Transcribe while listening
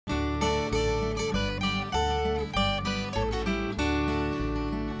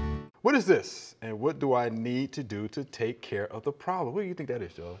What is this, and what do I need to do to take care of the problem? What do you think that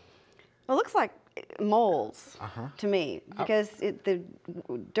is, Joe? It looks like moles to me because the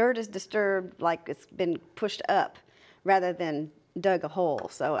dirt is disturbed, like it's been pushed up rather than dug a hole.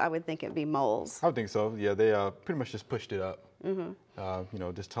 So I would think it'd be moles. I would think so. Yeah, they pretty much just pushed it up. You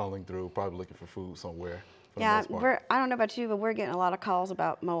know, just tunneling through, probably looking for food somewhere. Yeah, I don't know about you, but we're getting a lot of calls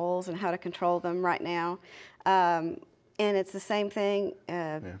about moles and how to control them right now. And it's the same thing,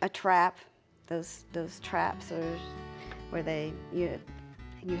 a trap. Those traps are where you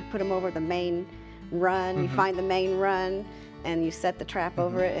put them over the main run. You find the main run, and you set the trap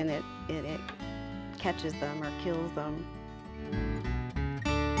over it, and it catches them or kills them.